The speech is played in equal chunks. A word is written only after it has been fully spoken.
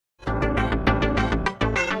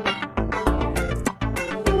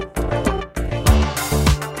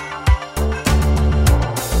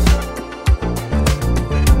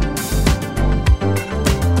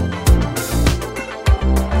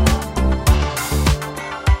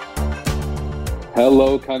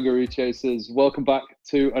Hello, Kangaroo Chasers. Welcome back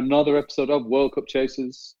to another episode of World Cup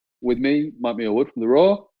Chasers with me, Mike Wood from The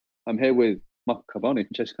Raw. I'm here with Mark Carboni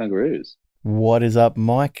from Chasing Kangaroos. What is up,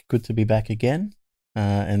 Mike? Good to be back again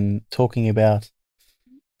and talking about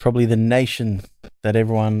probably the nation that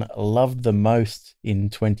everyone loved the most in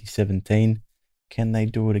 2017. Can they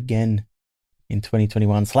do it again in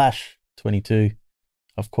 2021/22?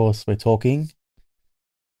 Of course, we're talking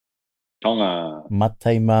Tonga.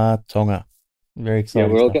 Matema Tonga. Very exciting.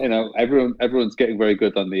 Yeah, we're all getting out. Everyone's getting very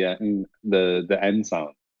good on the end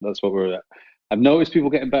sound. That's what we're at. I've noticed people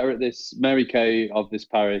getting better at this. Mary Kay of this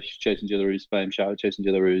parish, Chasing Jillaroos fame, shout out Chasing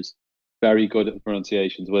Jillaroos. Very good at the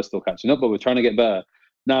pronunciations. We're still catching up, but we're trying to get better.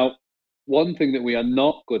 Now, one thing that we are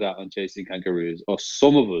not good at on Chasing Kangaroos, or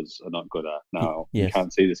some of us are not good at now, Yes. You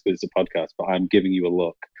can't see this because it's a podcast, but I'm giving you a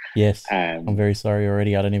look. Yes, I'm very sorry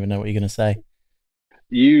already. I don't even know what you're going to say.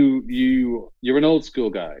 You're an old school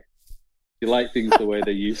guy. You like things the way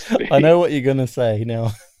they used to be. I know what you're going to say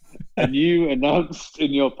now. And you announced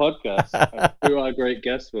in your podcast who our great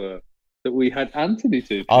guests were, that we had Anthony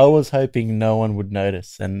Tupou. I was hoping no one would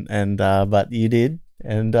notice, but you did,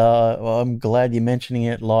 and well, I'm glad you're mentioning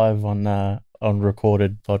it live on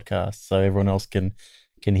recorded podcasts, so everyone else can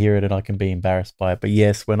hear it and I can be embarrassed by it. But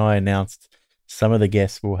yes, when I announced some of the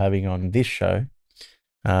guests we were having on this show,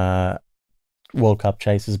 World Cup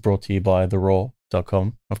Chasers brought to you by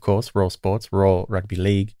TheRaw.com, of course, Raw Sports, Raw Rugby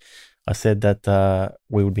League. I said that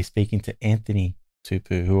we would be speaking to Anthony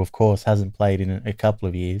Tupou, who of course hasn't played in a couple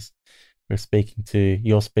of years. You're speaking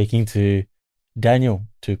to Daniel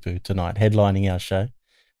Tupou tonight, headlining our show,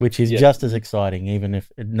 which is just as exciting, even if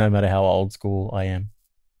no matter how old school I am.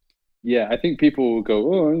 Yeah, I think people will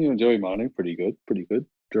go, oh, Joey Manu, pretty good.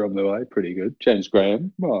 Jerome Luai, pretty good. James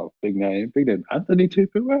Graham, well, big name. Anthony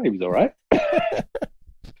Tupou, well, he was all right.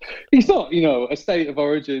 He's not, a state of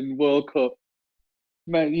origin World Cup.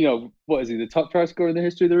 Man, what is he? The top try scorer in the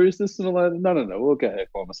history of the Roosters? No, we'll get it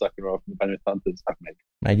for him a second row from the Penrith Panthers.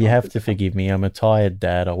 Mate, you have to forgive me. I'm a tired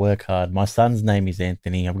dad. I work hard. My son's name is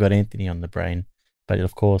Anthony. I've got Anthony on the brain. But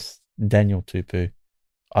of course, Daniel Tupou.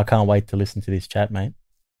 I can't wait to listen to this chat, mate.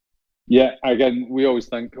 Yeah, again, we always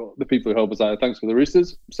thank the people who help us out. Thanks for the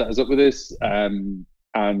Roosters, set us up with this. And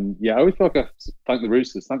yeah, I always feel like I thank the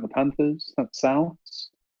Roosters, thank the Panthers, thank the Souths,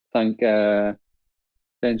 thank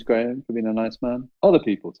James Graham for being a nice man. Other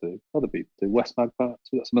people too. West Magpies,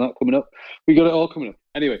 we got some of that coming up. We got it all coming up.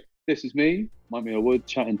 Anyway, this is me, Mike Wood,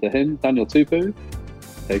 chatting to him, Daniel Tupou.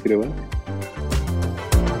 Take it away.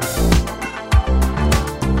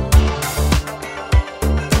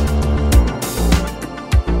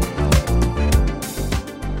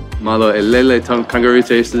 Malo Elele Kangaroo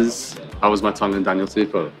Chasers. How was my tongue in Daniel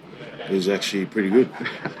Tupou? It was actually pretty good.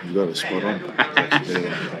 You got it spot on.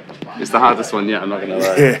 It's the hardest one yet, I'm not going to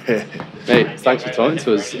lie. Hey, thanks for talking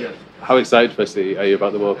to us. How excited, firstly, are you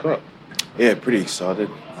about the World Cup? Yeah, pretty excited.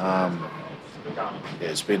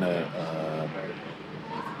 It's been a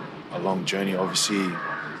long journey. Obviously,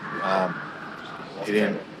 it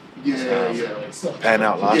didn't pan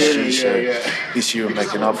out last year, so this year we're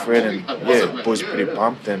making up for it. And boys are pretty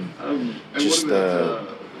pumped and just I'm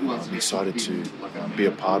excited to be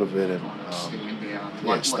a part of it and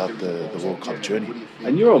start the World Cup journey.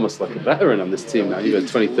 And you're almost like a veteran on this team now. You've got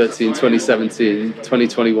 2013, 2017,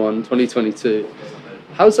 2021, 2022.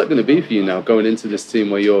 How's that going to be for you now, going into this team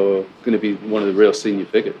where you're going to be one of the real senior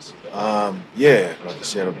figures? Like I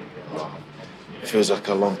said, it feels like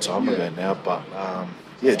a long time ago now, but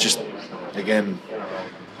just again,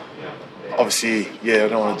 obviously, I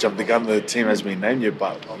don't want to jump the gun. The team hasn't been named yet,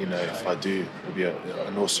 but if I do, it'll be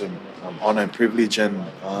an awesome honour and privilege. And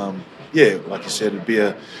like you said, it'd be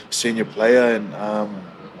a senior player, and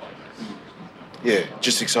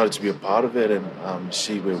just excited to be a part of it and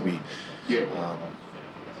see where we've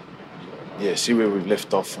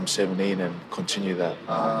left off from 17 and continue that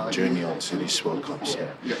journey on to this World Cup. So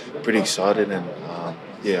pretty excited, and I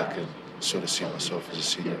can sort of see myself as a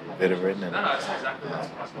senior veteran, and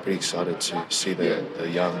pretty excited to see the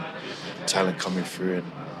young talent coming through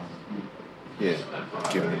and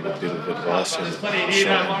giving them a bit of advice and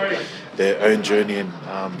showing them their own journey and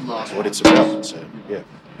what it's about. So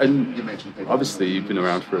And obviously you've been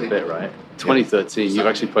around for a bit, right? 2013, you've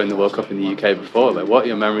actually played in the World Cup in the UK before. Like, what are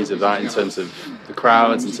your memories of that in terms of the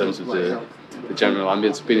crowds, in terms of the general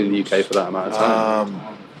ambience, being in the UK for that amount of time?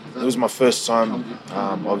 It was my first time,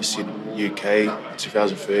 obviously, UK,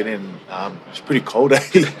 2013. It was pretty cold.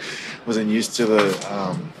 Wasn't used to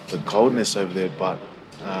the coldness over there, but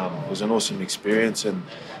it was an awesome experience, and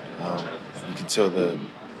you can tell the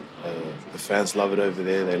fans love it over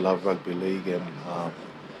there. They love rugby league, and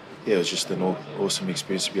yeah, it was just an awesome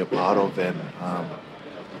experience to be a part of, and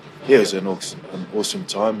yeah, it was an awesome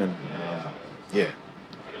time, and yeah,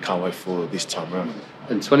 can't wait for this time around.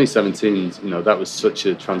 In 2017, that was such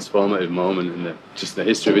a transformative moment in the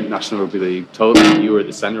history of International Rugby League. Totally, you were at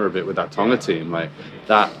the centre of it with that Tonga team. Like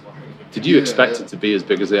that, did you expect it to be as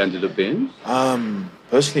big as it ended up being?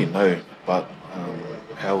 Personally, no, but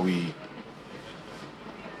how we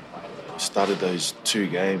started those 2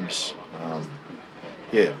 games,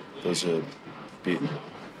 yeah, there's a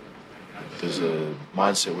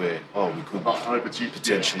mindset where we could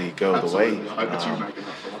potentially go the way,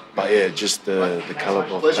 but yeah, just the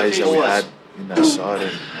calibre of players that we had in that side,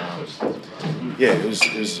 and yeah, it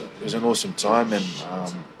was an awesome time, and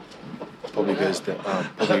probably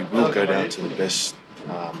will go down to the best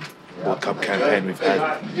World Cup campaign we've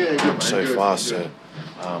had so far. So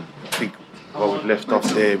I think what we've left off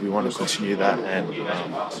there, we want to continue that, and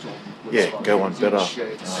go on better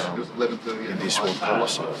in this World Cup.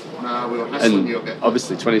 So. And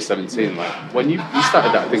obviously 2017, like when you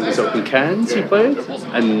started that, I think it was up in Cairns you played,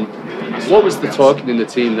 and what was the talking in the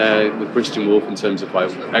team there with Christian Wolf in terms of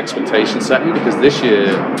like expectation setting? Because this year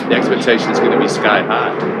the expectation is going to be sky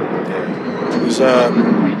high.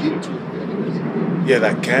 Yeah, it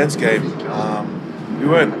was that Cairns game.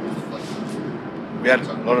 We had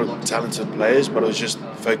a lot of talented players, but it was just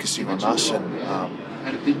focusing on us and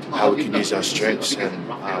how we can use our strengths,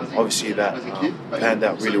 and obviously that panned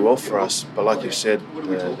out really well for us. But like you said,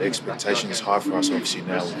 the expectation is high for us obviously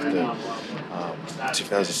now with the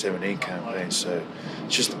 2017 campaign. So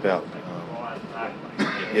it's just about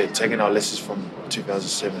taking our lessons from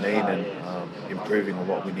 2017 and improving on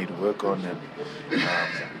what we need to work on, and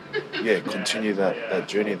continue that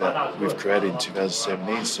journey that we've created in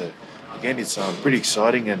 2017. So again, it's pretty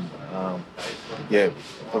exciting, and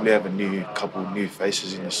probably have a couple new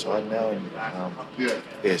faces in the side now, and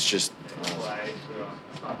it's just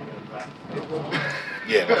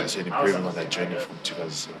like I said, improving on that journey from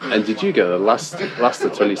 2017. And did you get the last of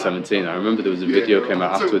 2017? I remember there was a video came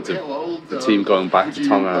out afterwards of the team going back to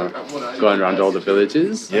Tonga, going around all the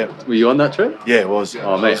villages. Yeah. Were you on that trip? Yeah, it was.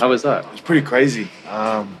 Oh mate, how was that? It was pretty crazy.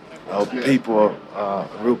 Our people are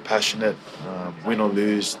real passionate, win or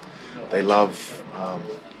lose. They love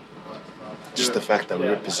just the fact that we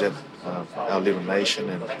represent our little nation,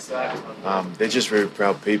 and they're just very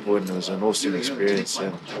proud people, and it was an awesome experience,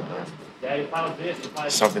 and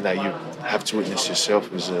something that you have to witness yourself.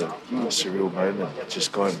 It was a surreal moment,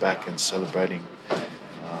 just going back and celebrating,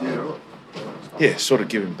 sort of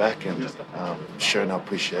giving back and showing our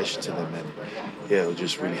appreciation to them, and they were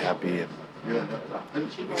just really happy and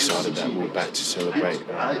excited that we're back to celebrate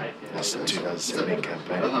this 2017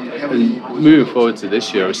 campaign. And moving forward to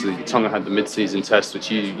this year, obviously Tonga had the mid-season test, which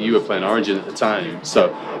you were playing Origin at the time.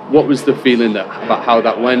 So what was the feeling about how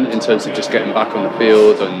that went in terms of just getting back on the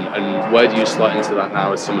field, and where do you slot into that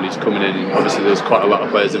now as somebody who's coming in? Obviously there's quite a lot of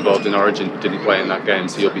players involved in Origin who didn't play in that game,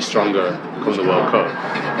 so you'll be stronger come the World Cup.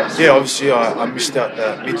 Yeah, obviously I missed out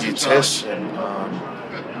that mid-year test, and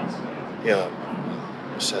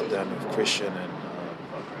sat down with Christian, and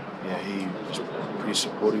he was pretty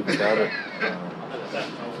supportive about it,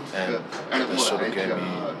 and that sort of gave me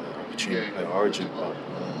an opportunity to play Origin.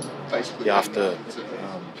 But after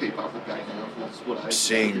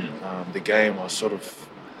seeing the game, I sort of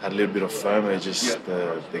had a little bit of FOMO, just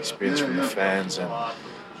the experience from the fans, and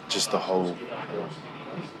just the whole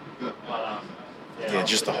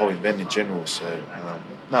event in general. So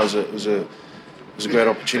it was a great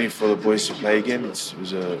opportunity for the boys to play again. It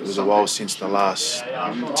was a while since the last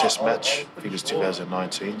test match. I think it was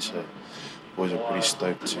 2019. So the boys are pretty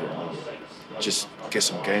stoked to just get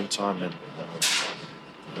some game time, and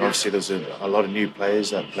obviously there's a lot of new players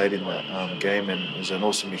that played in that game, and it was an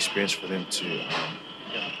awesome experience for them to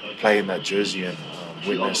play in that jersey and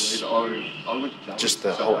witness just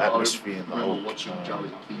the whole atmosphere and the whole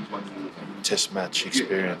test match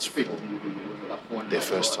experience for their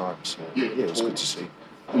first time. So it was good to see.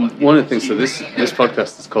 One of the things, so this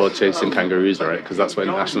podcast is called Chasing Kangaroos, right? Because that's what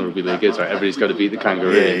International Rugby League is, right? Everybody's got to beat the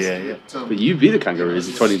Kangaroos. Yeah. But you beat the Kangaroos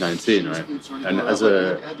in 2019, right? And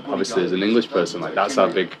obviously as an English person, like that's our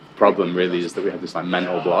big problem really, is that we have this like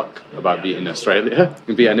mental block about beating Australia. You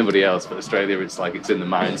can beat anybody else, but Australia, it's in the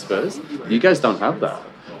minds first. You guys don't have that.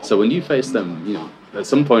 So when you face them, at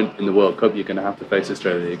some point in the World Cup, you're going to have to face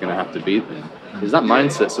Australia. You're going to have to beat them. Is that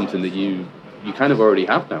mindset something that you kind of already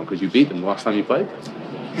have now because you beat them the last time you played?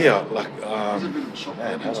 Yeah, like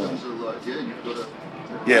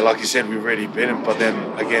like you said, we've already beat them, but then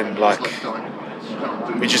again, like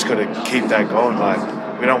we just got to keep that going. Like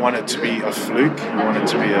we don't want it to be a fluke. We want it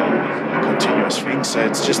to be a continuous thing. So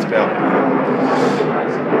it's just about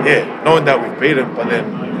yeah, knowing that we've beat them, but then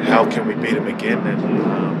how can we beat them again and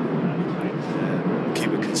keep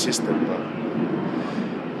it consistent? But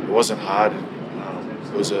it wasn't hard.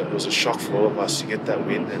 It was a shock for all of us to get that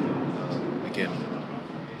win, and again,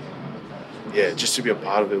 yeah, just to be a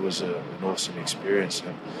part of it was an awesome experience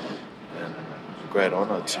and a great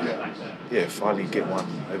honour to finally get one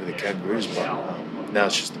over the Kangaroos. But now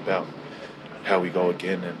it's just about how we go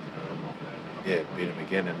again and beat them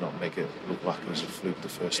again and not make it look like it was a fluke the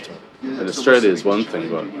first time. And Australia is one thing,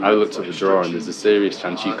 but I looked at the draw and there's a serious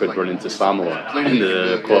chance you could run into Samoa in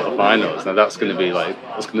the quarterfinals. Now that's going to be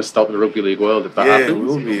that's going to stop the rugby league world if that happens. Yeah, it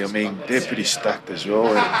will be. I mean, they're pretty stacked as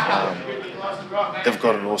well, and they've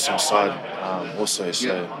got an awesome side also.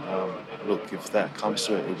 So look, if that comes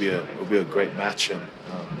to it, it'll be a great match, and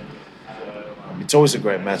it's always a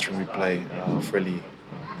great match when we play friendly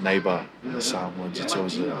neighbour, the Samoans. It's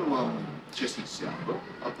always a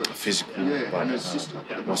physical but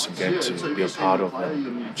awesome game to be a part of,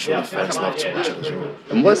 and I'm sure the fans love to watch it as well.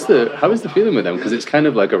 And how is the feeling with them? Because it's kind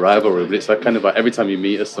of like a rivalry, but it's like kind of like every time you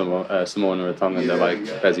meet a Samoan or a Tongan, they're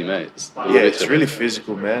like busy mates. It's really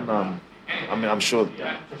physical, man. I mean, I'm sure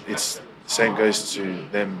it's same goes to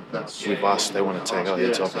them with us. They want to take our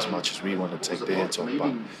heads off as much as we want to take their heads off.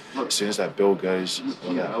 But as soon as that bell goes,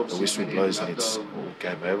 the whistle blows, and it's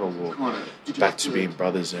game over, we're back to being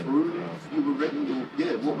brothers, and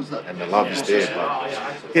the love is there. But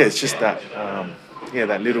it's just that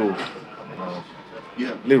that little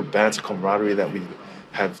banter camaraderie that we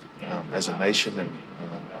have as a nation, and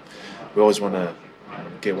we always want to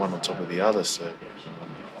get one on top of the other. So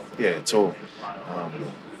it's all.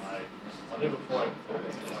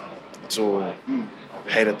 It's all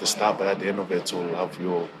hate at the start, but at the end of it, it's all love. We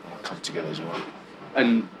all come together as well.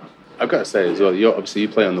 And I've got to say as well, you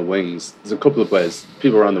play on the wings. There's a couple of players,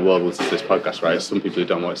 people around the world will listen to this podcast, right? Some people who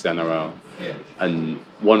don't watch the NRL. Yeah. And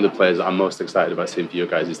one of the players that I'm most excited about seeing for you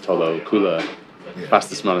guys is Tolo Kula,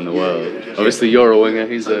 fastest man in the world. Obviously, you're a winger. I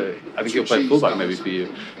think he'll play fullback maybe for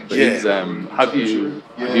you. But have you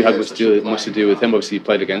had much to do with him? Obviously, you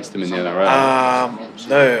played against him in the NRL.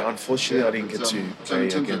 No, unfortunately, I didn't get to play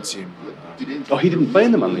against him. He didn't play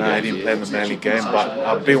in the Manly game? No, he didn't play in the Manly game, but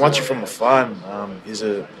I've been watching from afar, and he's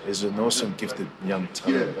an awesome, gifted young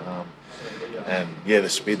talent. And the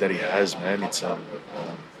speed that he has, man, it's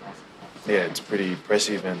it's pretty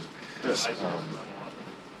impressive, and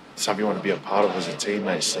something you want to be a part of as a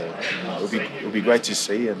teammate. So it'll be great to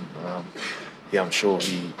see, and I'm sure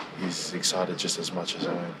he's excited just as much as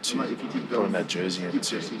I am to put on that jersey and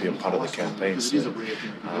to be a part of the campaign. So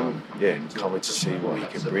can't wait to see what he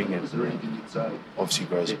can bring, and obviously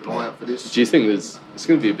grow as a player. Do you think it's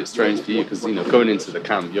going to be a bit strange for you, because going into the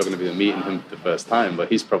camp you're going to be meeting him for the first time, but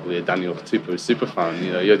he's probably a Daniel Tupou super fan.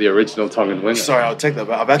 You're the original Tongan winger. Sorry, I'll take that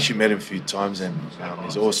back. I've actually met him a few times, and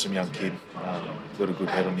he's an awesome young kid. Got a good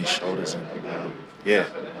head on his shoulders, and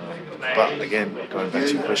but again, going back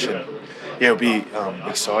to your question, it'll be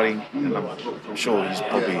exciting, and I'm sure he's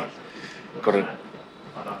probably got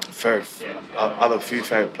a few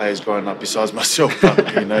favourite players growing up besides myself, but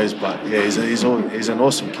who knows. But he's an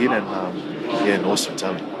awesome kid, and an awesome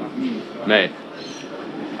talent. Mate,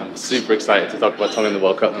 I'm super excited to talk about Tonga in the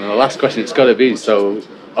World Cup. And the last question, it's got to be, so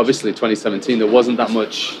obviously 2017 there wasn't that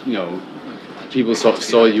much, people sort of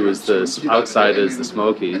saw you as the outsiders, the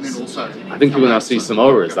Smokies. I think people now see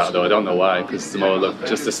Samoa as that, though. I don't know why, because Samoa look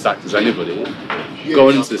just as stacked as anybody.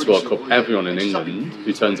 Going into this World Cup, everyone in England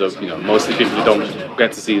who turns up, mostly people who don't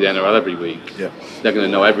get to see the NRL every week, they're going to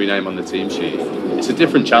know every name on the team sheet. It's a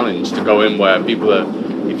different challenge to go in where people are,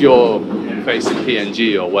 if you're facing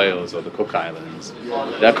PNG or Wales or the Cook Islands,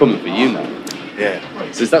 they're coming for you now. Yeah.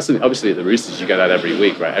 So that's something, obviously at the Roosters you get that every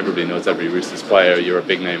week, right? Everybody knows every Roosters player, you're a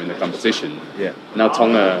big name in the competition. Yeah. Now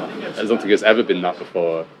Tonga, I don't think it's ever been that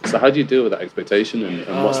before. So how do you deal with that expectation,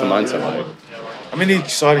 and what's the mindset like? I mean, it's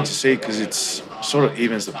exciting to see, because it's sort of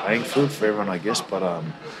evens the playing field for everyone, I guess. But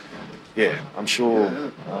I'm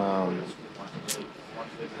sure.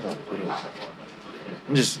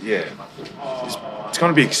 It's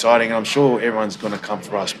going to be exciting, and I'm sure everyone's going to come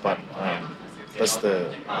for us. But that's the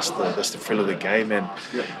thrill of the game, and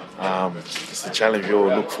it's the challenge we all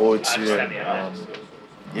look forward to. And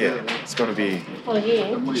it's going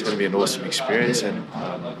to be an awesome experience, and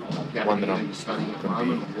one that I'm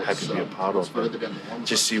going to be happy to be a part of. But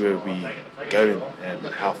just see where we go and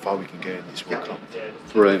how far we can go in this World Cup.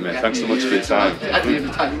 Brilliant, man. Thanks so much for your time.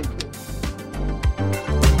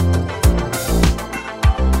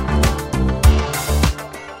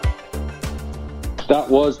 That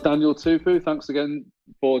was Daniel Tupou. Thanks again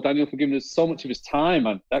for Daniel for giving us so much of his time.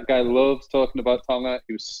 And that guy loves talking about Tonga.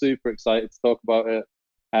 He was super excited to talk about it.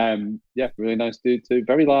 Yeah, really nice dude too.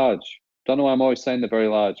 Very large. Don't know why I'm always saying they're very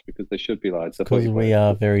large because they should be large. Because we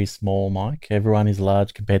are very small, Mike. Everyone is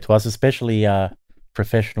large compared to us, especially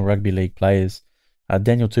professional rugby league players.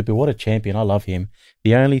 Daniel Tupou, what a champion. I love him.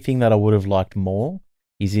 The only thing that I would have liked more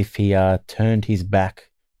is if he turned his back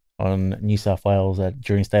on New South Wales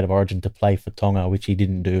during State of Origin to play for Tonga, which he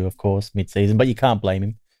didn't do, of course, mid-season. But you can't blame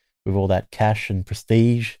him with all that cash and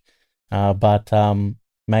prestige. But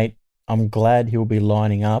mate, I'm glad he'll be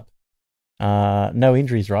lining up. No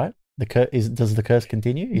injuries, right? Does the curse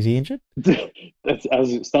continue? Is he injured? That's,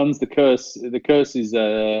 as it stands, the curse is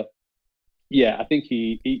yeah, I think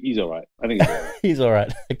he's all right. I think he's all right. He's all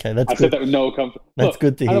right. Okay, that's I good. said that with no comfort. That's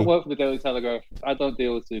good to hear. I don't work for the Daily Telegraph. I don't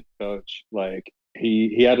deal with Supercoach. Like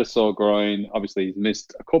he had a sore groin. Obviously, he's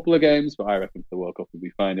missed a couple of games, but I reckon for the World Cup he'll be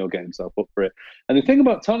fine. He'll get himself up for it. And the thing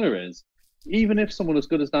about Tonga is, even if someone as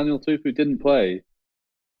good as Daniel Tupou didn't play,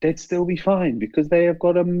 they'd still be fine because they have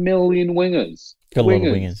got a million wingers. Got a lot of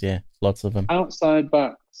wingers, yeah. Lots of them. Outside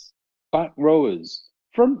backs, back rowers,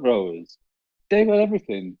 front rowers. They've got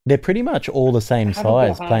everything. They're pretty much all the same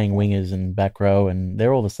size, playing wingers and back row, and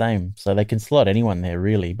they're all the same. So they can slot anyone there,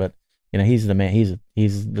 really. But, he's the man.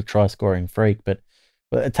 He's the try-scoring freak. But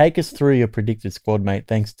take us through your predicted squad, mate,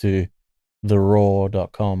 thanks to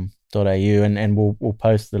theraw.com.au. And we'll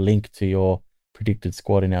post the link to your predicted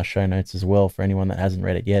squad in our show notes as well for anyone that hasn't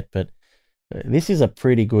read it yet. But this is a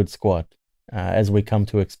pretty good squad, as we come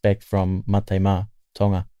to expect from Matema,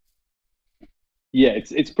 Tonga. Yeah,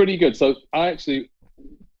 it's pretty good. So I actually,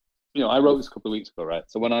 I wrote this a couple of weeks ago, right?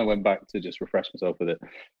 So when I went back to just refresh myself with it,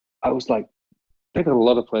 I was like, they got a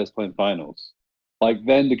lot of players playing finals. Like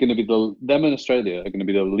then they're going to be them in Australia are going to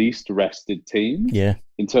be the least rested team. Yeah.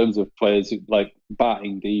 In terms of players who, like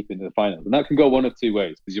batting deep into the finals, and that can go one of two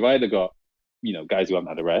ways because you've either got guys who haven't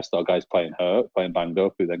had a rest or guys playing hurt, playing banged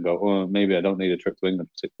up, who then go, oh, maybe I don't need a trip to England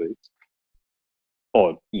for 6 weeks,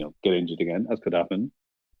 or get injured again, as could happen.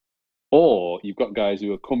 Or you've got guys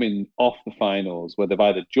who are coming off the finals where they've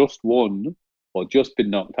either just won or just been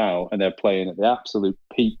knocked out and they're playing at the absolute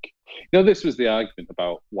peak. This was the argument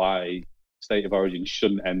about why State of Origin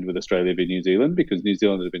shouldn't end with Australia v New Zealand, because New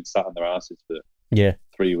Zealand had been sat on their asses for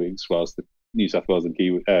 3 weeks whilst the New South Wales and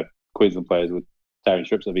Queensland players would tearing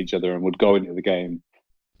strips of each other and would go into the game,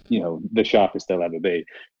 the sharpest they'll ever be.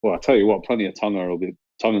 Well, I'll tell you what, plenty of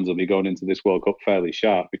Tongans will be going into this World Cup fairly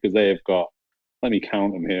sharp because they have got, let me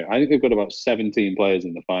count them here. I think they've got about 17 players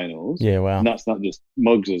in the finals. Yeah, wow. And that's not just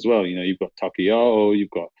mugs as well. You've got Takiao, you've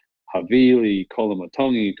got Havili,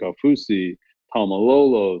 Kolomatongi, Kofusi,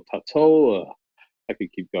 Taumalolo, Tatola. I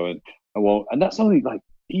could keep going. And that's only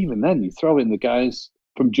even then, you throw in the guys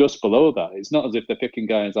from just below that. It's not as if they're picking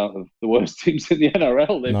guys out of the worst teams in the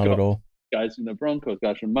NRL. They've not got at all. Guys from the Broncos,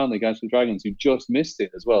 guys from Manly, guys from the Dragons who just missed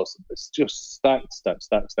it as well. So it's just stacked.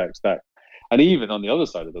 And even on the other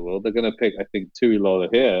side of the world, they're going to pick, I think, Tui Lola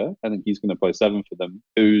here. I think he's going to play 7 for them,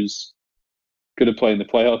 who's going to play in the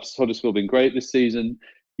playoffs. Huddersfield been great this season.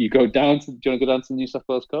 Do you want to go down to the New South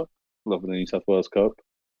Wales Cup? Love the New South Wales Cup.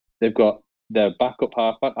 They've got their backup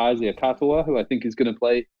halfback, Isaiah Katoa, who I think is going to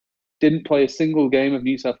play. Didn't play a single game of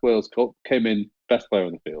New South Wales Cup. Came in best player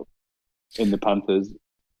on the field in the Panthers.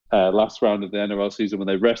 Last round of the NRL season when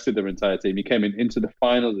they rested their entire team. He came into the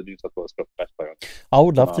final of the New South Wales Cup, best player. I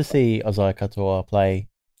would love to see Isaiah Katoa play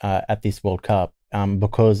at this World Cup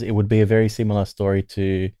because it would be a very similar story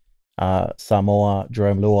to Samoa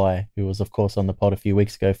Jerome Luai, who was, of course, on the pod a few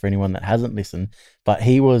weeks ago for anyone that hasn't listened. But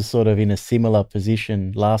he was sort of in a similar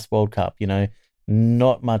position last World Cup,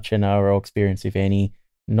 not much NRL experience, if any.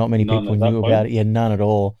 Not many people knew about it. Yeah, none at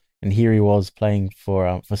all. And here he was playing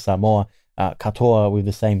for Samoa. Katoa with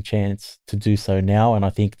the same chance to do so now, and I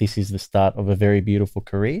think this is the start of a very beautiful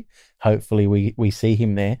career. Hopefully we see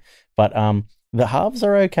him there. But the halves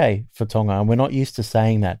are okay for Tonga, and we're not used to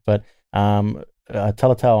saying that. But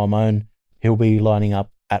Talatau Amon, he'll be lining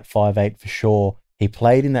up at 5'8" for sure. He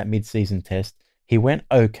played in that mid-season test. He went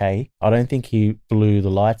okay. I don't think he blew the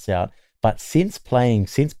lights out. But since putting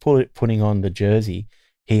on the jersey,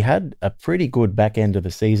 he had a pretty good back end of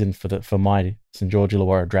the season for my St George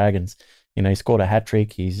Illawarra Dragons. He scored a hat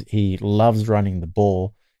trick. He loves running the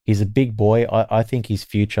ball. He's a big boy. I think his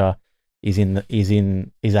future is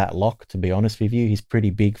at lock. To be honest with you, he's pretty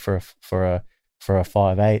big for a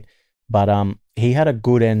 5'8". But he had a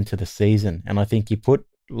good end to the season, and I think you put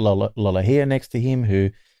Lolohea next to him, who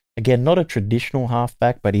again not a traditional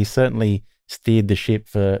halfback, but he certainly steered the ship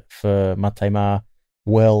for Matema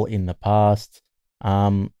well in the past.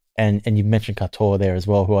 And you mentioned Katoa there as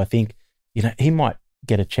well, who I think he might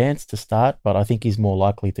get a chance to start, but I think he's more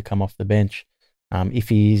likely to come off the bench if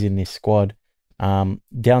he is in this squad. Down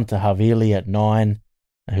to Havili at 9.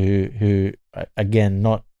 who again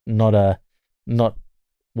not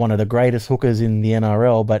one of the greatest hookers in the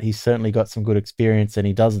NRL, but he's certainly got some good experience, and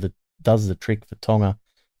he does the trick for Tonga.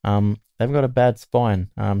 They've got a bad spine.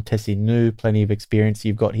 Tessie New, plenty of experience.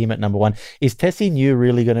 You've got him at number 1. Is Tessie New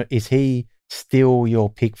is he still your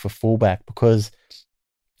pick for fullback? Because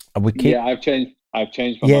yeah, I've changed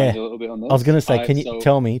my mind a little bit on this. I was going to say, can you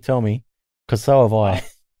tell me? Because so have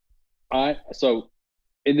I. So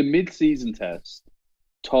in the mid-season test,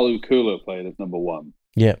 Tolu Kula played as number 1.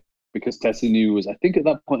 Yeah. Because Tessie New was, I think at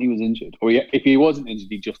that point he was injured. Or if he wasn't injured,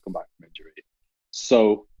 he'd just come back from injury.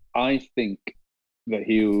 So I think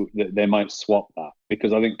that they might swap that,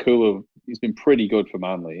 because I think Kula, he's been pretty good for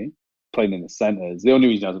Manly, playing in the centres. The only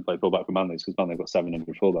reason he hasn't played fullback for Manly is because Manly got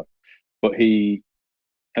 700 fullback. But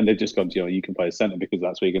and they've just gone, you can play a centre because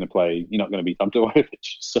that's where you're going to play. You're not going to beat Tupou.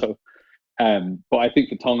 So, but I think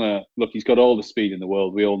for Tonga, look, he's got all the speed in the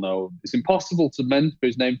world. We all know it's impossible for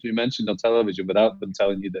his name to be mentioned on television without them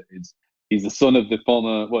telling you that he's the son of the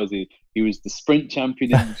former, what is he? He was the sprint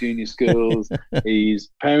champion in the junior schools. His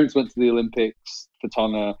parents went to the Olympics for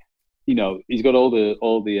Tonga. He's got all the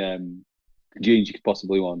genes you could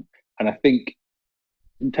possibly want. And I think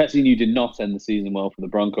Tessie New did not end the season well for the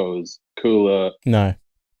Broncos. Cooler, no,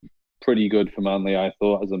 pretty good for Manly, I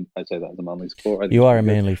thought. I say that as a Manly supporter. You are a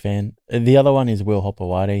Manly fan. The other one is Will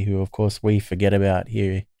Hopewadi, who of course we forget about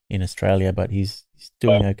here in Australia, but he's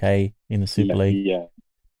doing okay in the Super League.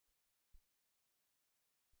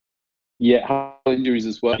 Yeah, injuries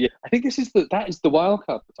as well. Yeah, I think that is the wild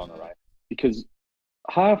card for Tonga, right? Because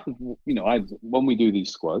half of when we do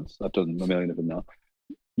these squads, I've done a million of them now.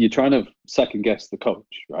 You're trying to second guess the coach,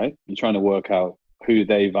 right? You're trying to work out who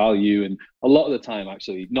they value, and a lot of the time,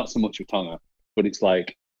 actually, not so much with Tonga, but it's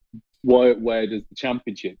like, where does the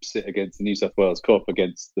championship sit against the New South Wales Cup,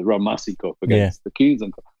 against the Ron Massey Cup, against the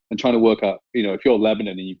Queensland Cup, and trying to work out, if you're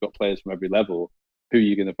Lebanon and you've got players from every level, who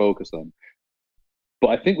you're going to focus on.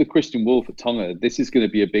 But I think with Christian Wolff at Tonga, this is going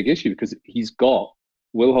to be a big issue, because he's got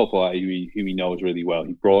Will Hopewadi, who he knows really well.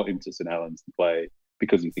 He brought him to St Helens to play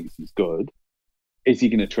because he thinks he's good. Is he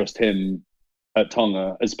going to trust him at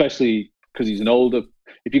Tonga, especially because he's an older?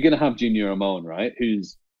 If you're going to have Junior Amon, right,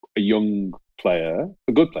 who's a young player,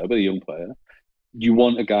 a good player, but a young player, you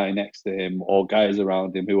want a guy next to him or guys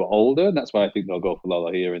around him who are older, and that's why I think they'll go for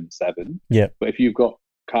Lola here in 7. Yeah. But if you've got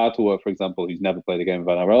Carter, for example, who's never played a game of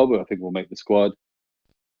NRL, but I think will make the squad.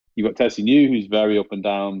 You've got Tessie New, who's very up and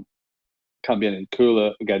down, can be any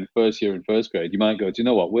cooler, again, first year in first grade. You might go, do you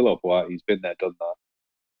know what, Will Hopewadi, he's been there, done that.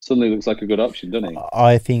 Suddenly looks like a good option, doesn't he?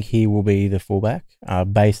 I think he will be the fullback,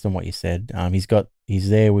 based on what you said. He's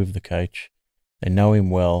there with the coach. They know him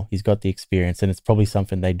well. He's got the experience, and it's probably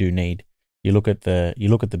something they do need. You look at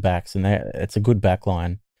the backs, and it's a good back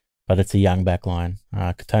line, but it's a young back line.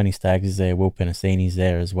 Katoni Staggs is there. Will Penasini's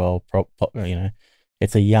there as well.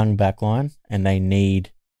 It's a young back line, and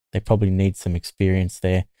they probably need some experience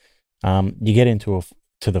there. You get into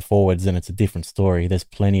to the forwards, and it's a different story. There's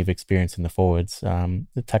plenty of experience in the forwards.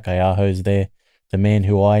 The Takayaho's there, the man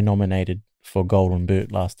who I nominated for Golden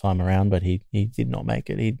Boot last time around, but he did not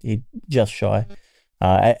make it. He just shy.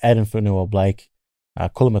 Adam Funua-Blake,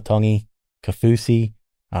 Kulamatongi, Kafusi,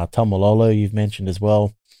 Tamalolo you've mentioned as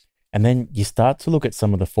well. And then you start to look at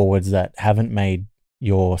some of the forwards that haven't made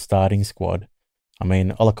your starting squad. I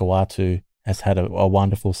mean, Olakawatu has had a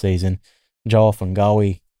wonderful season. Joel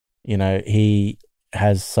Fungawi, he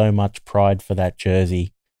has so much pride for that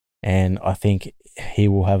jersey, and I think he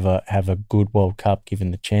will have a good World Cup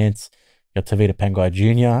given the chance. You've got Tavita Pangai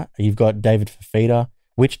Jr. You've got David Fafita.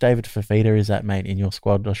 Which David Fafita is that, mate, in your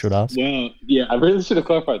squad, I should ask? Well, yeah, I really should have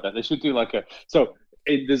clarified that. They should do I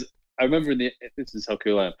remember this is how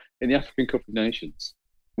cool I am. In the African Cup of Nations,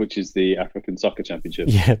 which is the African Soccer Championship,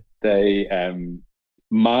 they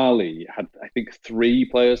Mali had, I think, 3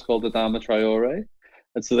 players called Adama Traore.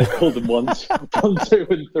 And so they called them 1, 2,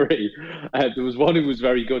 and 3. There was one who was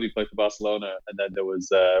very good, who played for Barcelona, and then there was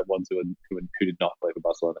 1, 2, and who did not play for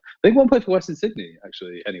Barcelona. I think one played for Western Sydney,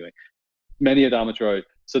 actually. Anyway, many Adama Traore.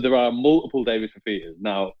 So there are multiple David Fafitas.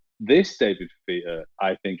 Now, this David Fafita,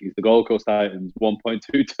 I think, is the Gold Coast Titans'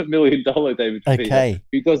 $1.2 million David Fafita, okay,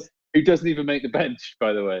 who doesn't even make the bench,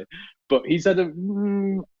 by the way. But he's had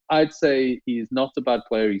I'd say he is not a bad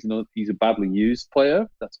player. He's a badly used player.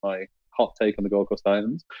 That's my hot take on the Gold Coast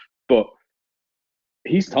Titans, but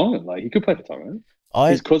he's Tongan. He could play for Tonga.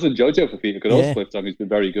 His cousin Jojo Fafita could also play for Tonga. He's been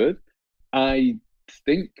very good. I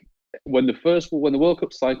think when the World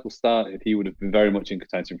Cup cycle started, he would have been very much in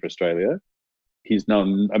contention for Australia. He's now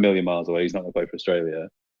a million miles away. He's not going to play for Australia.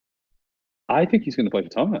 I think he's going to play for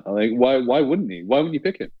Tonga. Why wouldn't he? Why wouldn't you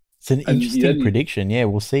pick him? It's an interesting prediction. Yeah,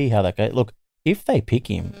 we'll see how that goes. Look, if they pick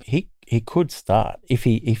him, he could start if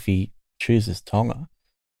he chooses Tonga.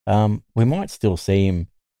 We might still see him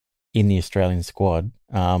in the Australian squad.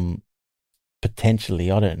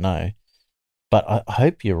 Potentially, I don't know, but I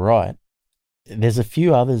hope you're right. There's a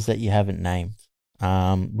few others that you haven't named,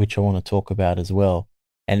 which I want to talk about as well,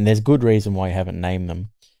 and there's good reason why you haven't named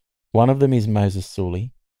them. One of them is Moses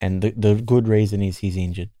Suli, and the good reason is he's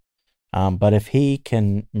injured. But if he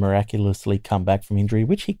can miraculously come back from injury,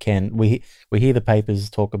 which he can, we hear the papers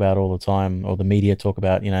talk about all the time, or the media talk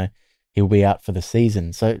about, he'll be out for the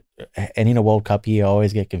season. So, and in a World Cup year, I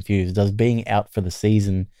always get confused. Does being out for the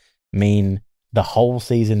season mean the whole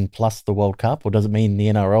season plus the World Cup, or does it mean the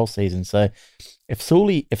NRL season? So, if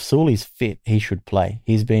Suli's fit, he should play.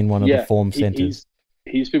 He's been one of the form centres.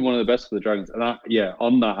 He's been one of the best for the Dragons, and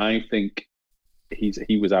on that, I think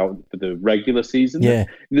he was out for the regular season. Yeah,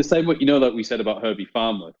 in the same way, like we said about Herbie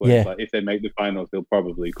Farmworth, where it's like if they make the finals, they'll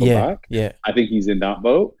probably come back. Yeah, I think he's in that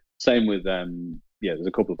boat. Same with there's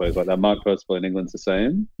a couple of players like that. Mark Percival in England's the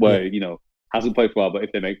same, where hasn't played for a while, but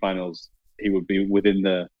if they make finals, he would be within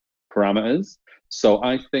the parameters. So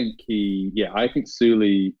I think I think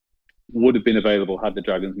Suli would have been available had the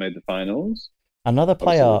Dragons made the finals. Another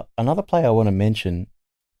player I want to mention,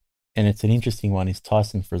 and it's an interesting one, is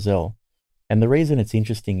Tyson Frizzell. And the reason it's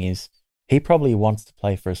interesting is he probably wants to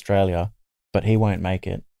play for Australia, but he won't make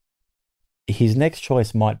it. His next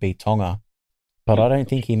choice might be Tonga, but I don't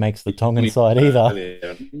think he makes the Tongan side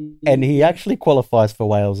either. And he actually qualifies for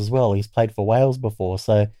Wales as well. He's played for Wales before,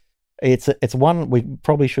 so it's one we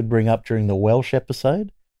probably should bring up during the Welsh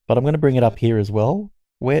episode, but I'm going to bring it up here as well.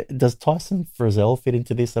 Where does Tyson Frizzell fit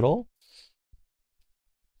into this at all?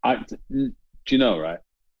 Do you know, right?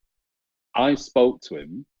 I spoke to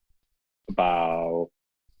him about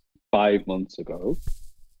 5 months ago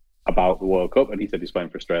about the World Cup, and he said he's playing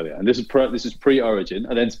for Australia. And this is pre-Origin.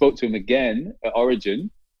 I then spoke to him again at Origin,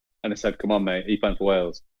 and I said, "Come on, mate, he's playing for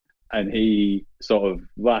Wales." And he sort of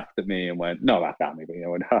laughed at me and went, "No, laughed at me," but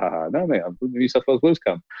went, "Ha ha ha, no, mate, I'm from the New South Wales Blues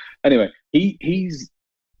camp." Anyway, he's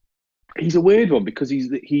a weird one because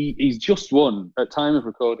he's just won, at time of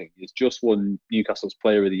recording, he's just won Newcastle's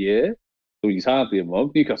Player of the Year. So he's hardly in love.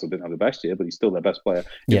 Newcastle didn't have the best year, but he's still their best player.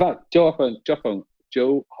 In fact, Joe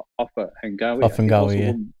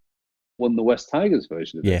Offahengawi won the West Tigers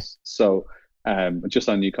version of this. So just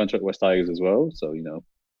signed a new contract with West Tigers as well. So,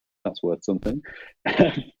 that's worth something.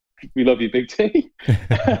 We love you, Big T.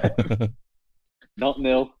 Not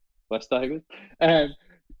nil, West Tigers.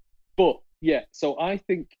 But yeah, so I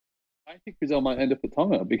think Brazil might end up at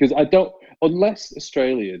Tonga because unless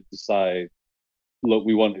Australia decide, look,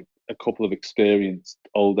 we want a couple of experienced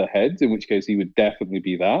older heads, in which case he would definitely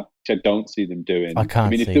be that, which I don't see them doing. I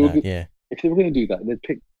can't see that, If they were going to do that,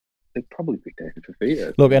 they'd probably pick David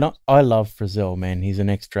Fafita. Look, and I love Frizzell, man. He's an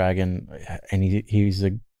ex-Dragon, and he's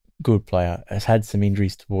a good player. Has had some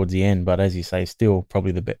injuries towards the end, but as you say, still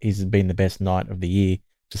probably he's been the best Knight of the year,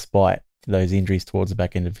 despite those injuries towards the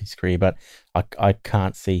back end of his career. But I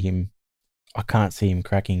can't see him. I can't see him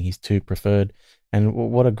cracking his two preferred. And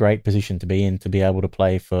what a great position to be in, to be able to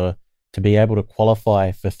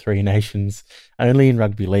qualify for Three Nations only in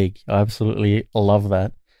rugby league. I absolutely love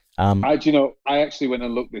that. I actually went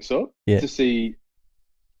and looked this up to see.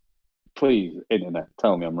 Please, internet,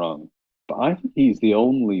 tell me I'm wrong, but I think he's the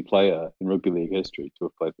only player in rugby league history to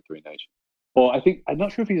have played for Three Nations. Or I'm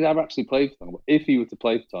not sure if he's ever actually played for Tonga, but if he were to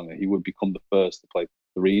play for Tonga, he would become the first to play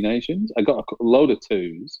for Three Nations. I got a load of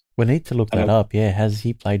twos. We need to look that up. Yeah, has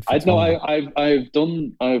he played for Tonga? I've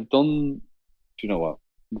done. Do you know what?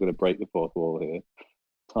 I'm going to break the fourth wall here.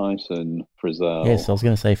 Tyson Frizzell. Yes, I was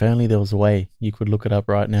going to say, if only there was a way you could look it up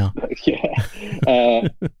right now.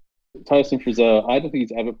 Tyson Frizzell. I don't think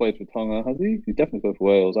he's ever played for Tonga, has he? He's definitely played for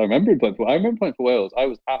Wales. I remember playing for Wales. I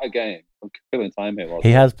was at a game. I'm killing time here.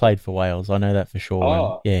 He has played for Wales. I know that for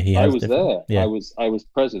sure. He has. I was there. Yeah. I was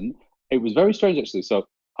present. It was very strange, actually. So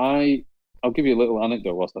I'll give you a little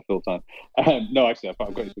anecdote whilst I fill time. No, actually, I've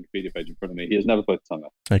got his Wikipedia page in front of me. He has never played for Tonga.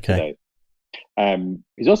 Okay.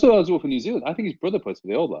 He's also eligible for New Zealand. I think his brother plays for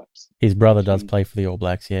the All Blacks. His brother does play for the All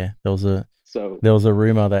Blacks. Yeah, there was a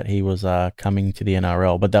rumor that he was coming to the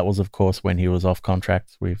NRL, but that was, of course, when he was off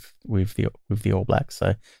contract with the All Blacks.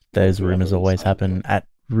 So those rumors always happen at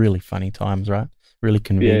really funny times, right? Really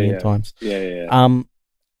convenient times.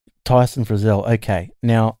 Tyson Frizzell. Okay,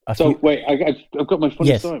 now. Wait, I've got my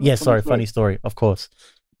funny story. Yes, sorry, funny story. Of course.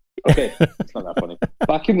 Okay, it's not that funny.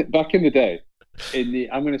 Back in the day.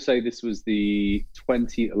 I'm going to say this was the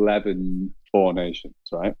 2011 Four Nations,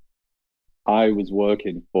 right? I was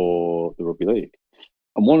working for the Rugby League.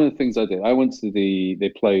 And one of the things I did, I went to they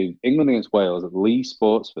played England against Wales at Leigh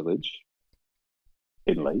Sports Village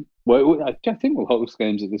in Leigh. Well, I think we'll host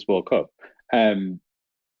games at this World Cup. And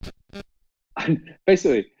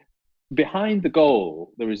basically, behind the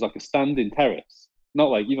goal, there is like a standing terrace. Not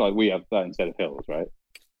like, like we have that instead of hills, right?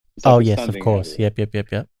 It's like Oh a yes, of standing course. area.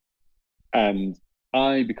 Yep. And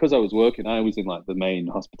because I was working, I was in like the main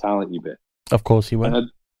hospitality bit. Of course you were.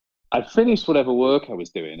 And I'd finished whatever work I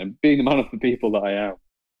was doing, and being the man of the people that I am,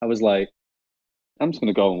 I was like, I'm just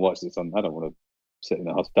going to go and watch this. I don't want to sit in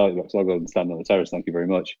the hospitality box. I'll go and stand on the terrace. Thank you very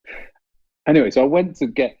much. Anyway, so I went to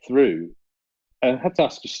get through. I had to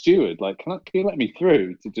ask a steward, like, can you let me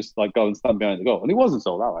through to just like go and stand behind the goal? And it wasn't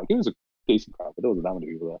sold out. Like, it was a decent crowd, but there wasn't that many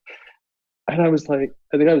people there. And I was like,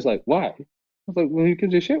 and the guy was like, why? I was like, well, who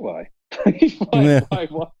gives a shit why?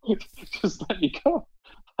 Why? Just let me go.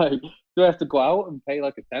 Like, do I have to go out and pay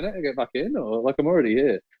like a tenner to get back in, or like I'm already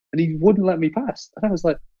here? And he wouldn't let me pass. And I was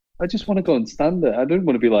like, I just want to go and stand there. I don't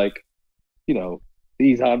want to be like,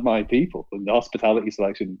 these aren't my people. And the hospitality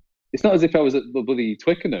selection. It's not as if I was at the bloody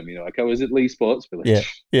Twickenham, like I was at Lee Sports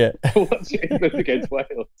Village. Yeah. Watching England against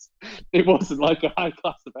Wales. It wasn't like a high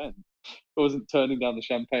class event. I wasn't turning down the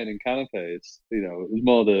champagne and canapes. It was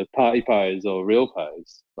more the party pies or real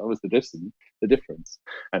pies. That was the difference.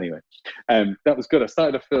 Anyway, that was good. I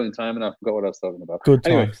started off filling time and I forgot what I was talking about. Good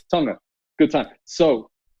time. Anyway, Tonga, good time. So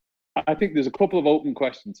I think there's a couple of open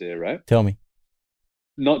questions here, right? Tell me.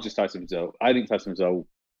 Not just Tyson Brazil. I think Tyson Brazil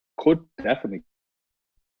could definitely,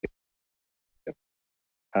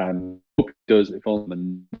 and does if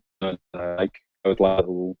only like I would like a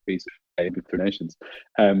little piece of Big Three Nations.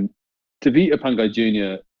 Tavita Pangai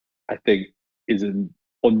Jr. I think is an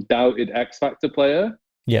undoubted X Factor player.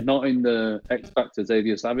 Yeah. Not in the X Factor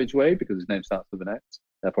Xavier Savage way because his name starts with an X.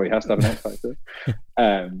 Therefore, he has to have an X Factor.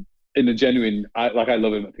 In a genuine, I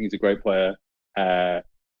love him. I think he's a great player.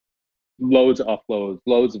 Loads of offloads,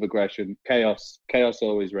 loads of aggression, chaos. Chaos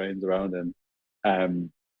always reigns around him.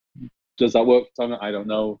 Does that work for Tonga? I don't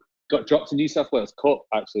know. Got dropped to New South Wales Cup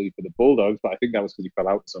actually for the Bulldogs, but I think that was because he fell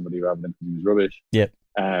out with somebody rather than because he was rubbish. Yep.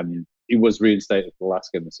 He was reinstated for the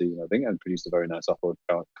last game of the season, I think, and produced a very nice offload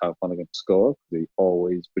for Kyle Flanagan to score. He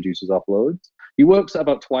always produces offloads. He works at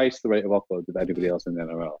about twice the rate of offloads of anybody else in the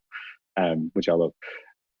NRL, which I love.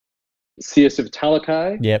 Siasif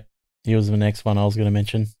Talakai. Yep. He was the next one I was going to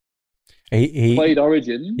mention. He played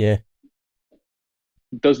Origin. Yeah.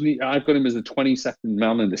 Doesn't he? I've got him as the 22nd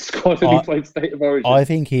man in this squad, and he played State of Origin. I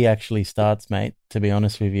think he actually starts, mate. To be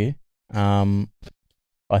honest with you, I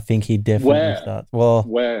think he definitely starts. Well,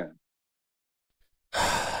 where?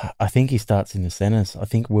 I think he starts in the centres. I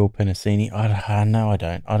think Will Penasini. I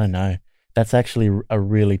don't know. That's actually a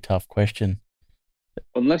really tough question.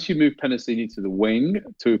 Unless you move Penasini to the wing,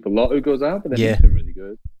 Tupou goes out, but then Yeah. he's been really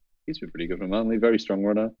good. He's been pretty good for Manly. Very strong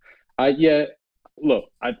runner. Look,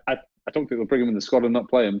 I don't think they'll bring him in the squad and not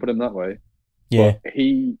play him. Put him that way. Yeah. But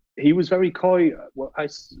he was very coy. Well,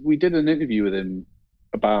 we did an interview with him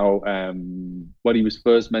about when he was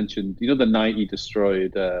first mentioned. You know, the night he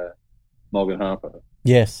destroyed Morgan Harper.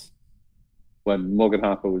 Yes. When Morgan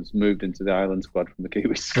Harper was moved into the Island squad from the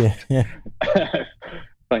Kiwis. Yeah.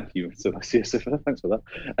 Thank you, Thanks for that.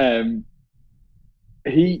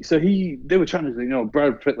 They were trying to,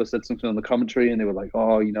 Brad Fittler said something on the commentary, and they were like,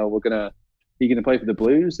 "Oh, you're gonna play for the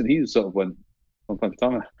Blues," and he sort of went, "I'm playing for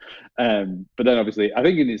Tonga." But then obviously, I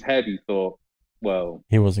think in his head he thought, well,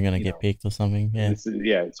 he wasn't going to get picked or something. Yeah,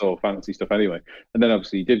 it's all fantasy stuff anyway. And then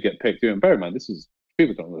obviously he did get picked. And bear in mind,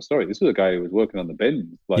 people don't know the story. This was a guy who was working on the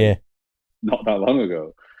bins, not that long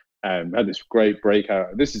ago. Had this great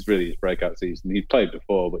breakout. This is really his breakout season. He'd played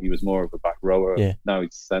before, but he was more of a back rower. Yeah. Now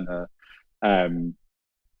he's centre.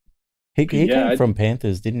 He came from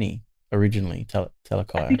Panthers, didn't he? Originally,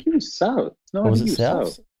 Talakai. I think he was South. No, was it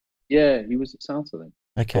South? Yeah, he was at South, I think.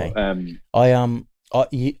 Okay. But,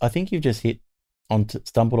 I think you've just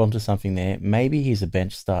stumbled onto something there. Maybe he's a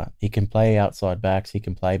bench start. He can play outside backs. He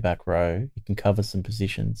can play back row. He can cover some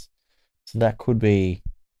positions. So that could be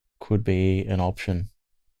an option.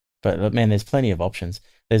 But man, there's plenty of options.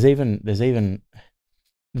 There's even.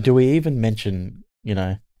 Do we even mention?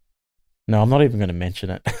 No, I'm not even going to mention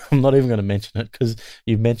it. I'm not even going to mention it because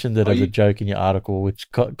you mentioned it as a joke in your article. Which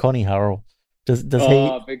Connie Hurrell does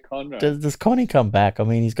big Conrad. Does Connie come back? I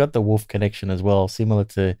mean, he's got the Wolf connection as well, similar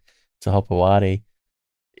to Hopewadi.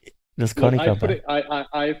 Does Connie come back?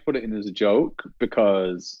 I put it in as a joke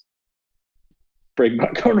because bring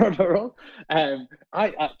back Conrad Hurrell. I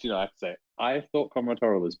have to say, I thought Conrad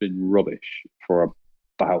Hurrell has been rubbish for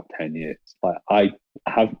about 10 years. Like I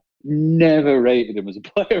have never rated him as a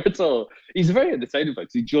player at all. He's a very entertaining player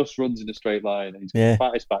because he just runs in a straight line and he's got the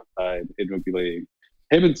fattest backside in rugby league.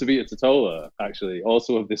 Him and Tavita Totola, actually,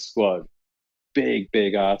 also of this squad, big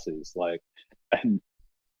arses. And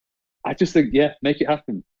I just think, yeah, make it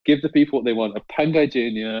happen. Give the people what they want. A Pangai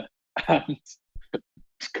Junior and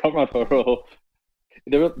Conrad Hurrell.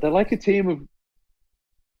 They're like a team of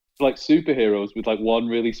like superheroes with like one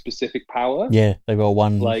really specific power. Yeah, they've got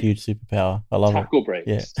one Like huge superpower. I love tackle it. breaks.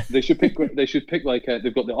 Yeah. They should pick. They should pick like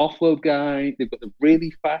they've got the offload guy. They've got the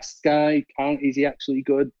really fast guy. Is he actually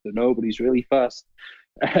good? Nobody's really fast.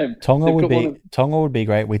 Tonga would be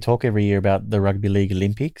great. We talk every year about the Rugby League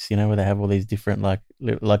Olympics, where they have all these different like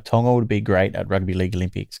Tonga would be great at Rugby League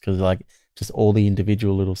Olympics because like just all the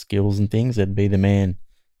individual little skills and things. It'd be the man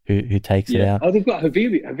who takes it out. Oh, they've got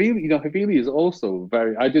Havili. Havili, Havili is also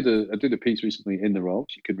very. I did a piece recently in the Roll,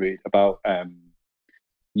 which you could read about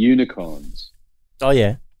unicorns. Oh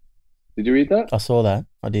yeah, did you read that? I saw that.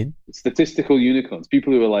 I did. Statistical unicorns,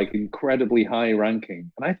 people who are like incredibly high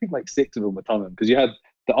ranking, and I think like 6 of them were Tongan because you had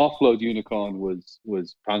the offload unicorn was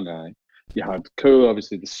Pangai. You had Kuro,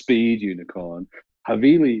 obviously the speed unicorn.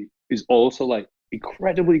 Havili is also like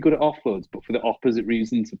incredibly good at offloads, but for the opposite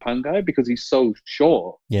reason to Pangai because he's so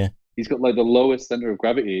short. Yeah. He's got like the lowest center of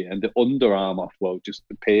gravity and the underarm offload just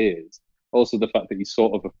appears. Also, the fact that he's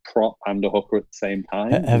sort of a prop and a hooker at the same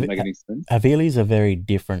time doesn't make any sense. Havili's a very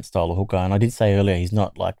different style of hooker, and I did say earlier he's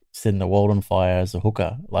not like setting the world on fire as a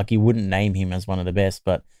hooker. Like you wouldn't name him as one of the best,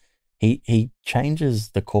 but he changes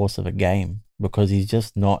the course of a game because he's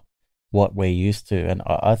just not what we're used to, and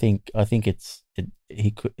I think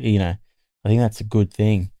he could, I think that's a good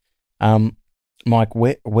thing. Mike,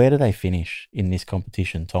 where do they finish in this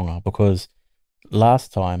competition, Tonga? Because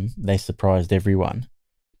last time they surprised everyone.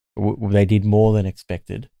 They did more than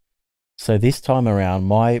expected. So this time around,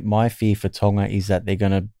 my fear for Tonga is that they're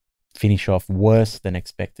going to finish off worse than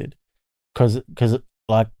expected. Because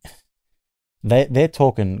like they're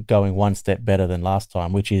talking going one step better than last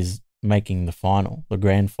time, which is making the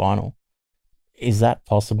grand final. Is that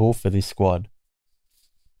possible for this squad?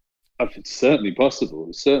 It's certainly possible.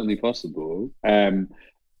 It's certainly possible. You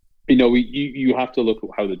have to look at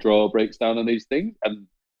how the draw breaks down on these things, and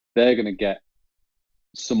they're going to get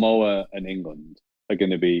Samoa and England are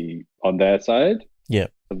going to be on their side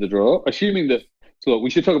of the draw. Assuming that, so look, we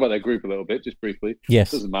should talk about their group a little bit, just briefly.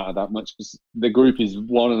 Yes. It doesn't matter that much because the group is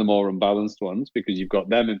one of the more unbalanced ones because you've got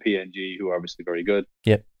them and PNG who are obviously very good.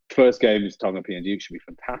 Yep. First game is Tonga PNG, which should be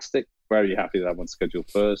fantastic. Very happy that one's scheduled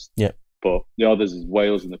first. Yep. But the others is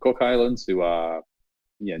Wales and the Cook Islands who are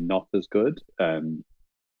not as good.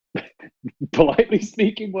 Politely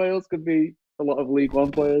speaking, Wales could be a lot of League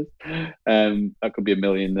One players. That could be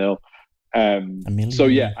 1,000,000. $1 million. So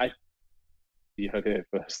you heard it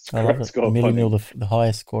first. I love it. $1 million, the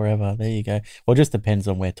highest score ever. There you go. Well, it just depends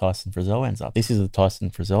on where Tyson Frizell ends up. This is the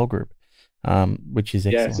Tyson Frizell group, which is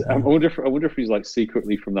excellent. Yes, I wonder if he's like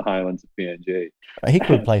secretly from the Highlands of PNG. He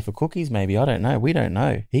could play for Cookies, maybe. I don't know. We don't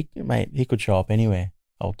know. He could show up anywhere.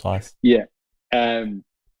 Old Tyson. Yeah.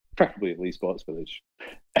 Preferably at Lee Sports Village.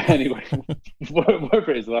 Anyway,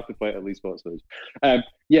 whatever it is, they'll have to play at Lee Sports Village.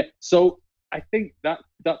 So I think that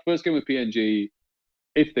first game with PNG,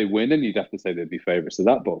 if they win, and you'd have to say they'd be favourites of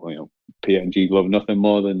that, but PNG love nothing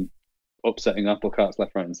more than upsetting apple carts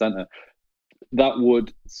left, right, and centre. That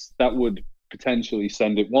would potentially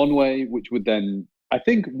send it one way, which would then, I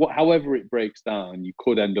think, however it breaks down, you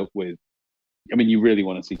could end up with. I mean, you really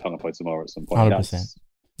want to see Tonga play Samoa at some point. 100%.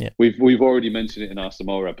 Yeah, we've already mentioned it in our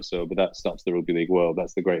Samoa episode, but that stops the Rugby League world.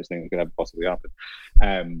 That's the greatest thing that could ever possibly happen.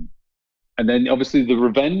 And then obviously the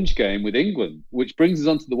revenge game with England, which brings us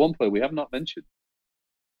on to the one player we have not mentioned.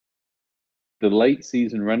 The late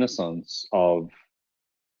season renaissance of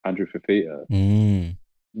Andrew Fifita.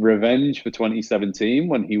 Revenge for 2017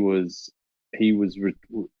 when he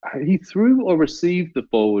threw or received the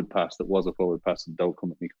forward pass that was a forward pass and don't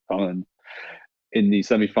come at me, Holland, in the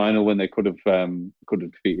semi-final when they could have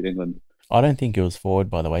defeated England. I don't think it was forward,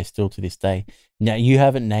 by the way, still to this day. Now, you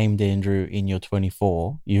haven't named Andrew in your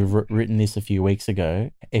 24. You've written this a few weeks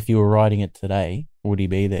ago. If you were writing it today, would he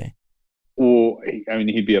be there? Or, I mean,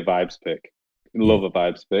 he'd be a vibes pick. Love a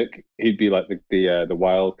vibes pick. He'd be like the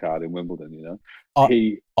wild card in Wimbledon,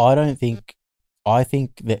 I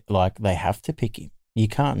think that like they have to pick him. You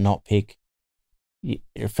can't not pick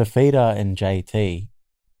Fifita and JT.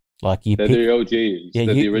 Like they're the OGs. Yeah,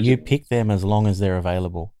 they're the you pick them as long as they're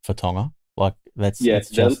available for Tonga. Like that's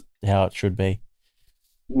just how it should be.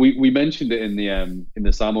 We mentioned it in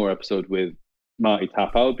the Samoa episode with Marty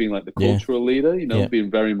Tupou being like the cultural leader, being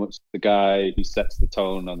very much the guy who sets the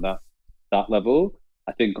tone on that level.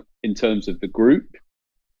 I think in terms of the group,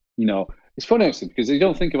 it's funny actually because you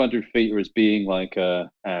don't think of Andrew Fifita as being like a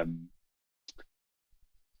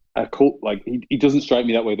cult. Like he doesn't strike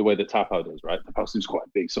me that way the way that Tupou does, right? Tupou seems quite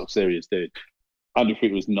a big, sort of serious dude. Andrew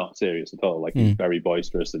Fleet was not serious at all. Like he was very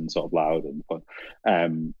boisterous and sort of loud and fun.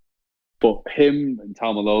 But him and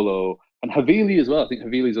Taumalolo and Havili as well. I think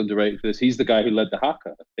Havili's underrated for this. He's the guy who led the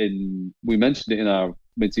haka. We mentioned it in our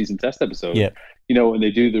mid-season test episode. Yeah. You know, when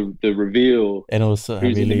they do the reveal, and also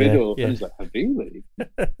who's Havili, in the middle, yeah. and he's like, Havili?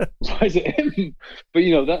 Why is it him? But,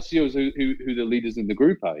 you know, that shows who the leaders in the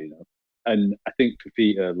group are, you know. And I think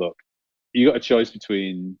Fafita, look, you got a choice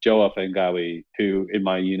between Joe Afengawi, who in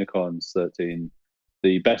my Unicorns 13,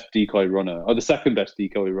 the best decoy runner, or the second best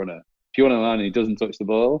decoy runner. If you want to land and he doesn't touch the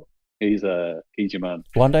ball, he's your man.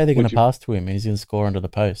 One day they're going to pass to him and he's going to score under the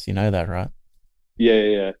post. You know that, right?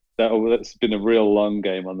 Yeah. That's been a real long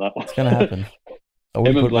game on that one. It's going to happen. I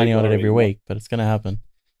wouldn't put money on it every week, but it's going to happen.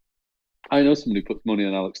 I know somebody who puts money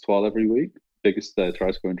on Alex Twal every week. Biggest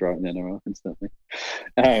try scoring drought in the NRL, instantly.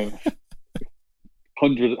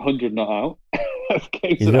 100 not out.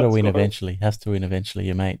 He's got to win eventually. Has to win eventually,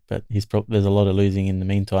 your mate. But there's a lot of losing in the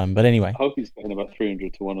meantime. But anyway, I hope he's getting about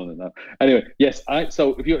 300 to 1 on it now. Anyway, yes.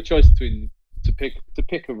 So if you got a choice between to pick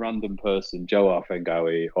a random person, Joe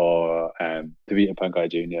Arfengawi or Tavita Pangai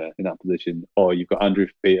Jr. in that position, or you've got Andrew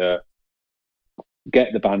Fafita,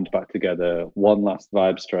 get the band back together, one last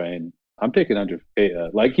vibes train. I'm picking Andrew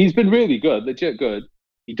Fafita. Like, he's been really good, legit good.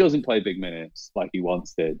 He doesn't play big minutes like he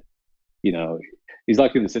once did. You know, he's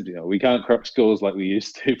like in the city. You know, we can't crack skulls like we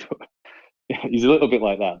used to, but he's a little bit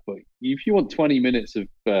like that. But if you want 20 minutes of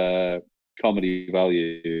comedy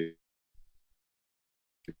value,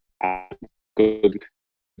 good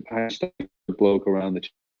bloke around the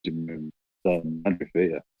changing room, then Andrew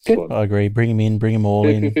Fafita. I agree. Bring him in. Bring them all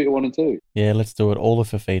in. Fafita 1 and 2. Yeah, let's do it. All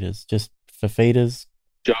the Fafitas. Just Fafitas.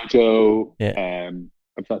 Jojo. Yeah. I'm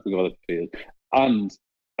trying to think of other Fafitas. And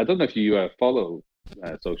I don't know if you follow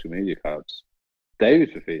social media accounts.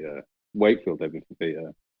 David Fafita, Wakefield David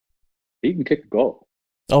Fafita, he can kick a goal.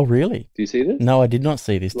 Oh, really? Do you see this? No, I did not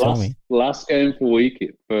see this. Tell me. Last game for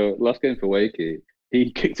Wakey,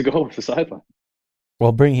 he kicked a goal off the sideline.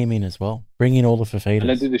 Well, bring him in as well. Bring in all the Fafitas. And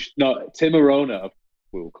then do Tim Arona,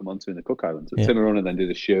 we'll come on to in the Cook Islands. Yeah. Tim Arona then did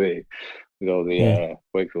a shoey with all the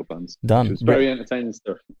Wakefield fans. Done. It was very entertaining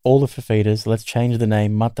stuff. All the Fafitas. Let's change the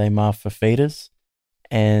name Mate Ma Fafitas,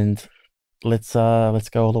 and let's go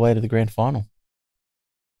all the way to the grand final.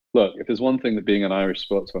 Look, if there's one thing that being an Irish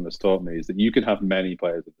sports fan has taught me is that you can have many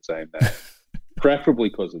players of the same name, preferably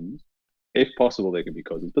cousins. If possible, they can be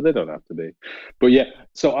cousins, but they don't have to be. But yeah,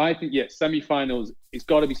 so I think, semi-finals, it's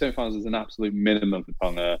got to be semi-finals as an absolute minimum for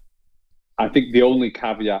Tonga. I think the only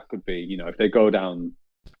caveat could be, you know, if they go down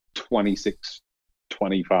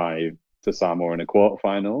 26-25 to Samoa in a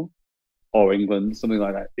quarterfinal, or England, something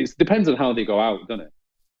like that. It depends on how they go out, doesn't it?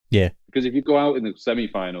 Yeah. Because if you go out in the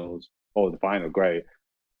semi-finals or the final, great.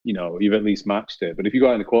 You know, you've at least matched it. But if you go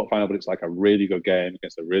out in the quarterfinal, but it's like a really good game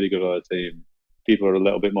against a really good other team, people are a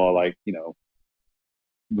little bit more like, you know,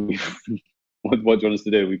 what do you want us to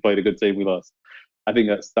do? We played a good team, we lost. I think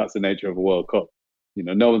that's the nature of a World Cup. You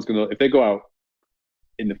know, no one's gonna, if they go out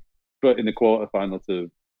in the quarterfinal to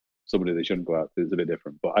somebody they shouldn't go out to, it's a bit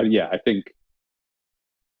different. But I think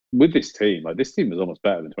with this team, like, this team is almost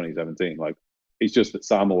better than 2017. Like, it's just that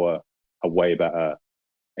Samoa are way better.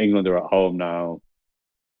 England are at home now.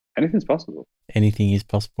 Anything's possible. Anything is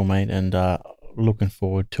possible, mate, and looking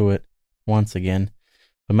forward to it once again.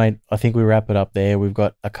 But, mate, I think we wrap it up there. We've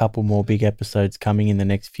got a couple more big episodes coming in the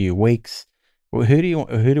next few weeks. Who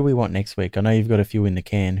do we want next week? I know you've got a few in the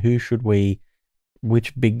can.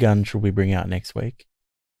 Which big gun should we bring out next week?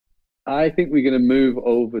 I think we're going to move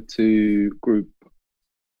over to group. I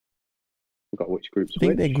forgot which groups. I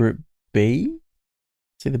think they're Group B.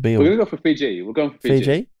 See the B. We're going to go for Fiji. We're going for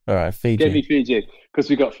Fiji. All right, Fiji. Give me Fiji, because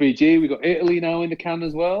we got Fiji. We got Italy now in the can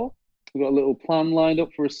as well. We've got a little plan lined up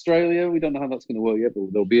for Australia. We don't know how that's going to work yet,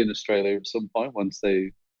 but they'll be in Australia at some point once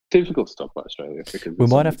they. Difficult to talk about Australia because we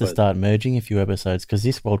might have to start merging a few episodes because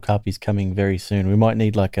this World Cup is coming very soon. We might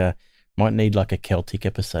need like a Celtic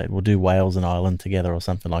episode. We'll do Wales and Ireland together or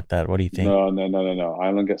something like that. What do you think? No.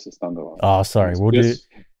 Ireland gets a standalone. Oh, sorry. We'll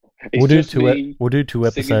do two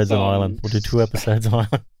episodes on Ireland. We'll do 2 episodes on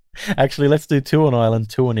Ireland. Actually, let's do 2 on Ireland,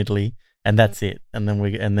 2 on Italy, and that's it. And then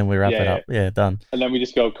we wrap it up. Yeah, done. And then we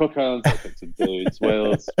just go Cook Islands, I'll pick some dudes,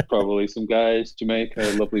 Wales, probably some guys, Jamaica,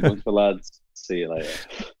 a lovely bunch of lads. See you later.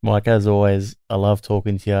 Mike, as always, I love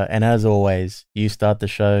talking to you. And as always, you start the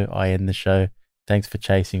show, I end the show. Thanks for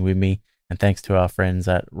chasing with me. And thanks to our friends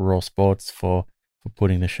at Raw Sports for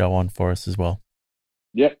putting the show on for us as well.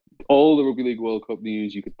 Yep. All the Rugby League World Cup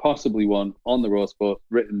news you could possibly want on the Raw Sport,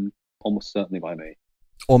 written almost certainly by me.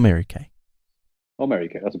 Or Mary Kay. Oh, Mary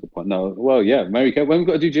Kay, that's a good point. No, well, yeah, Mary Kay. When we've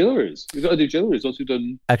got to do Gillaroos, we've got to do Gillaroos. Once we've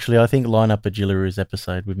done. Actually, I think line up a Gillaroos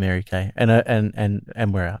episode with Mary Kay, and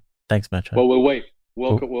we're out. Thanks, Macho. Well, we'll wait.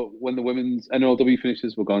 When the women's NLW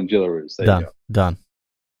finishes, we'll go on Gillaroos. Done.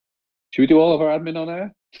 Should we do all of our admin on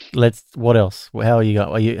air? What else? How are you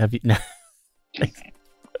going? No.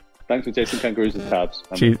 Thanks for chasing kangaroos and tabs.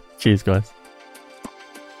 Cheers, guys.